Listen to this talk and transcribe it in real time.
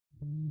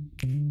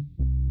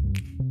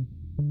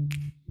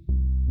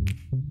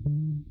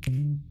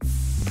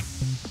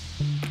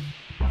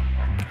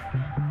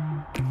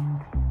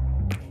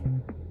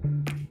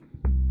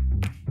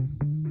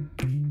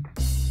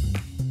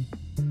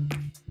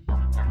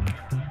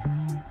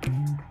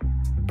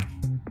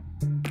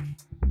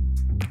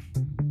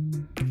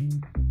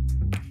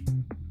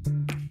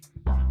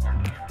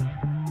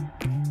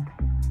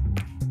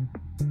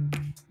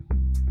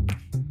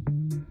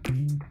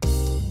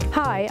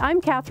Hi, I'm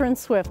Catherine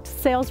Swift,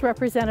 Sales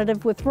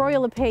Representative with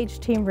Royal LePage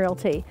Team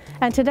Realty,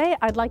 and today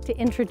I'd like to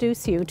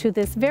introduce you to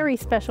this very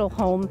special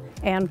home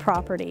and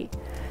property.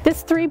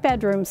 This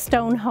 3-bedroom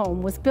stone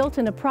home was built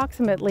in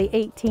approximately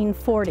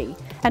 1840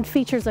 and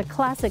features a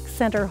classic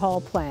center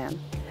hall plan.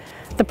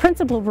 The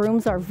principal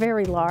rooms are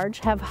very large,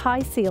 have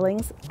high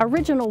ceilings,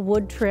 original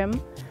wood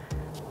trim,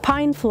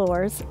 pine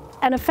floors,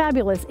 and a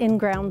fabulous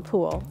in-ground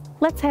pool.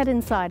 Let's head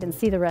inside and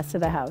see the rest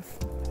of the house.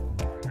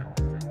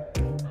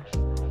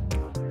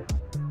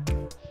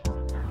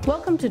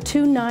 Welcome to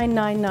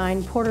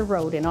 2999 Porter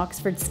Road in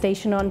Oxford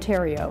Station,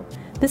 Ontario.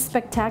 This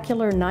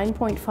spectacular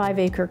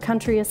 9.5-acre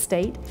country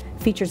estate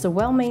features a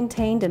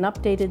well-maintained and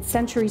updated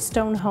century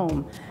stone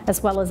home,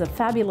 as well as a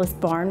fabulous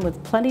barn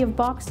with plenty of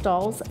box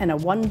stalls and a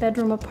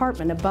 1-bedroom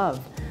apartment above.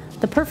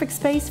 The perfect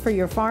space for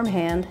your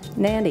farmhand,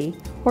 nanny,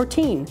 or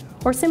teen,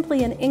 or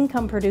simply an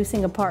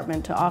income-producing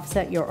apartment to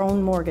offset your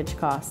own mortgage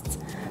costs.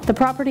 The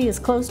property is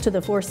close to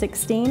the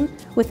 416,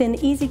 within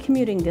easy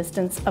commuting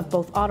distance of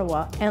both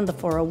Ottawa and the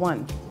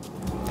 401.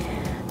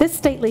 This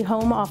stately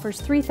home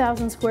offers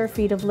 3,000 square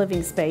feet of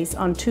living space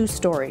on 2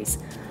 stories.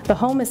 The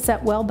home is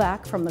set well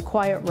back from the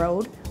quiet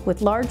road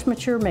with large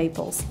mature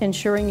maples,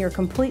 ensuring your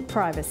complete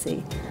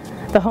privacy.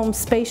 The home's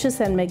spacious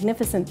and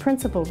magnificent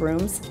principal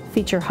rooms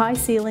feature high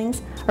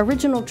ceilings,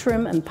 original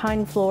trim and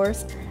pine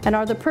floors, and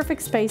are the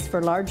perfect space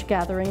for large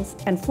gatherings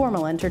and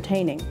formal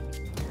entertaining.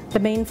 The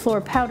main floor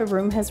powder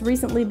room has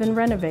recently been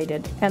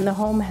renovated, and the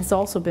home has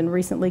also been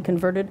recently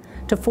converted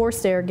to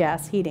forced air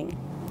gas heating.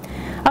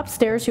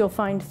 Upstairs you'll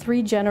find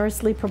 3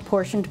 generously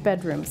proportioned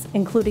bedrooms,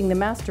 including the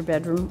master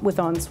bedroom with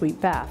ensuite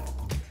bath.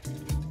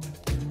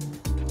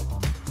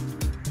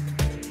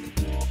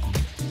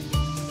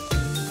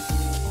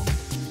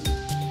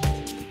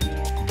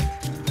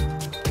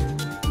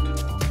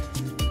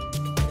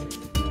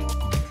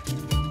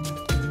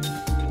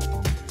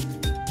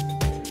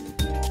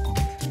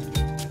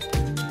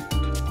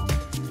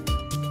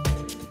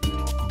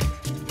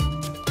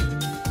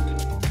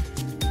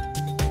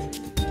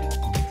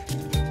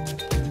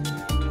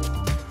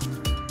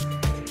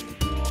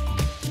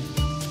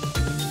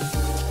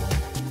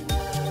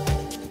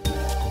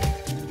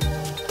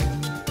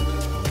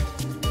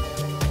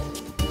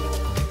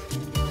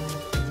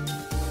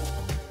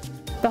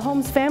 The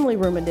home's family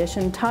room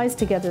addition ties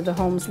together the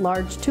home's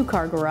large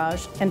 2-car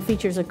garage and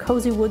features a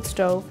cozy wood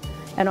stove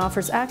and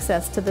offers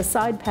access to the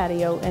side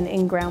patio and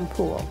in-ground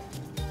pool.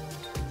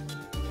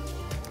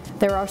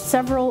 There are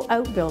several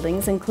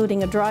outbuildings,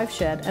 including a drive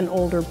shed and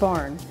older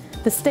barn.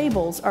 The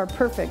stables are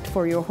perfect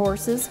for your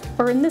horses,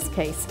 or in this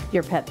case,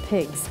 your pet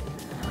pigs.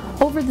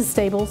 Over the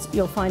stables,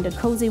 you'll find a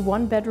cozy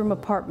 1-bedroom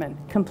apartment,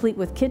 complete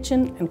with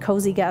kitchen and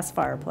cozy gas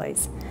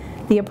fireplace.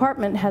 The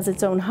apartment has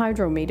its own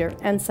hydrometer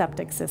and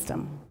septic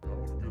system.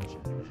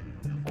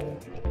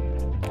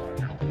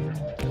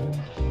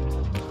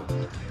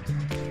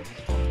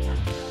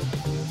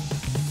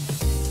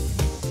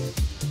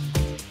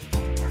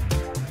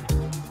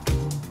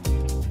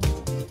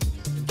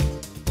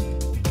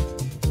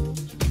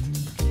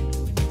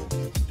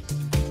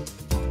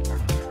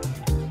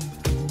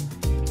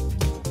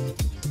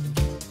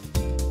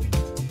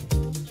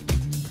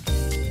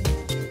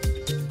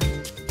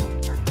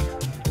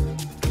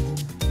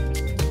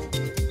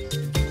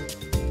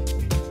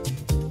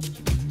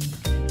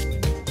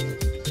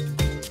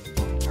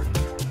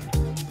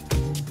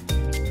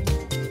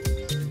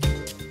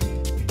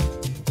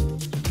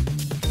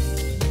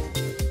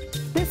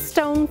 This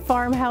stone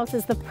farmhouse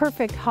is the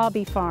perfect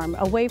hobby farm,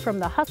 away from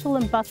the hustle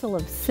and bustle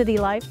of city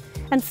life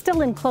and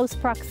still in close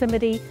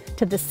proximity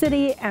to the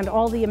city and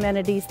all the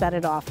amenities that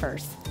it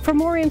offers. For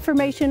more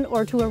information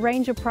or to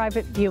arrange a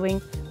private viewing,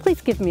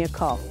 please give me a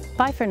call.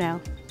 Bye for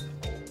now.